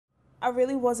I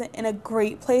really wasn't in a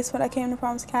great place when I came to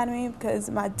Promise Academy because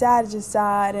my dad just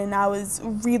died and I was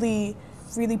really,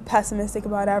 really pessimistic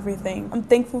about everything. I'm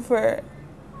thankful for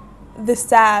the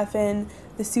staff and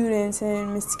the students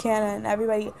and Ms. Takana and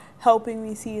everybody helping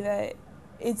me see that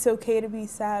it's okay to be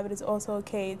sad, but it's also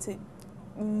okay to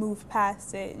move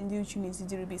past it and do what you need to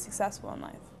do to be successful in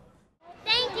life.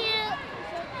 Thank you.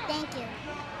 Thank you.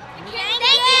 Thank you.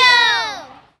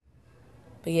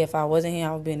 But yeah, if I wasn't here,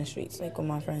 I would be in the streets, like with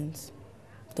my friends,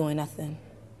 doing nothing.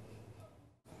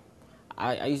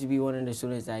 I used to be one of the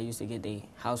students that used to get their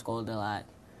house called a lot.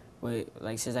 But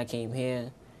like since I came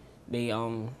here, they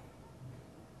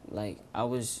like I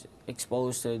was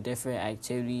exposed to different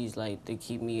activities like to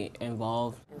keep me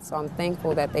involved. And so I'm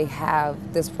thankful that they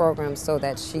have this program so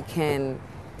that she can,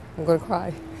 I'm gonna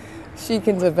cry, she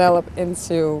can develop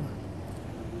into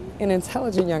an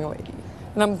intelligent young lady.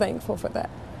 And I'm thankful for that.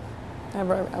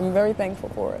 I'm very thankful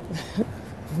for it.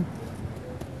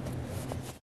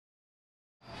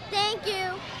 Thank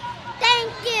you.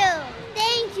 Thank you.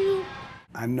 Thank you.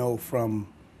 I know from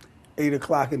 8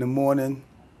 o'clock in the morning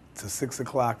to 6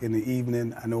 o'clock in the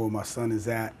evening, I know where my son is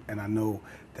at, and I know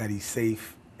that he's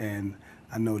safe, and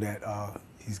I know that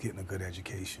he's getting a good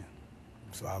education.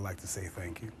 So I'd like to say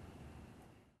thank you.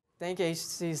 Thank you,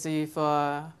 HCC,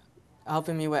 for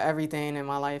helping me with everything in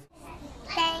my life.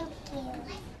 Thank you.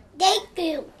 Thank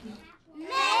you.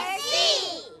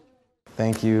 Merci.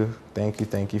 Thank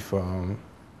you for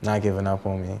not giving up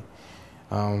on me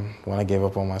when I gave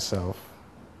up on myself.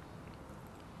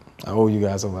 I owe you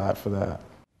guys a lot for that.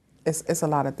 It's a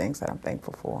lot of things that I'm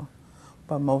thankful for,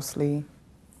 but mostly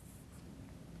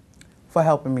for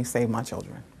helping me save my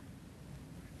children.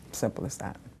 Simple as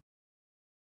that.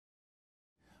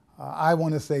 I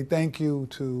want to say thank you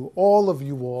to all of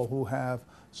you all who have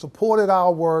supported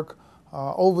our work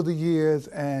over the years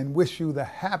and wish you the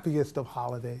happiest of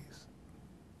holidays.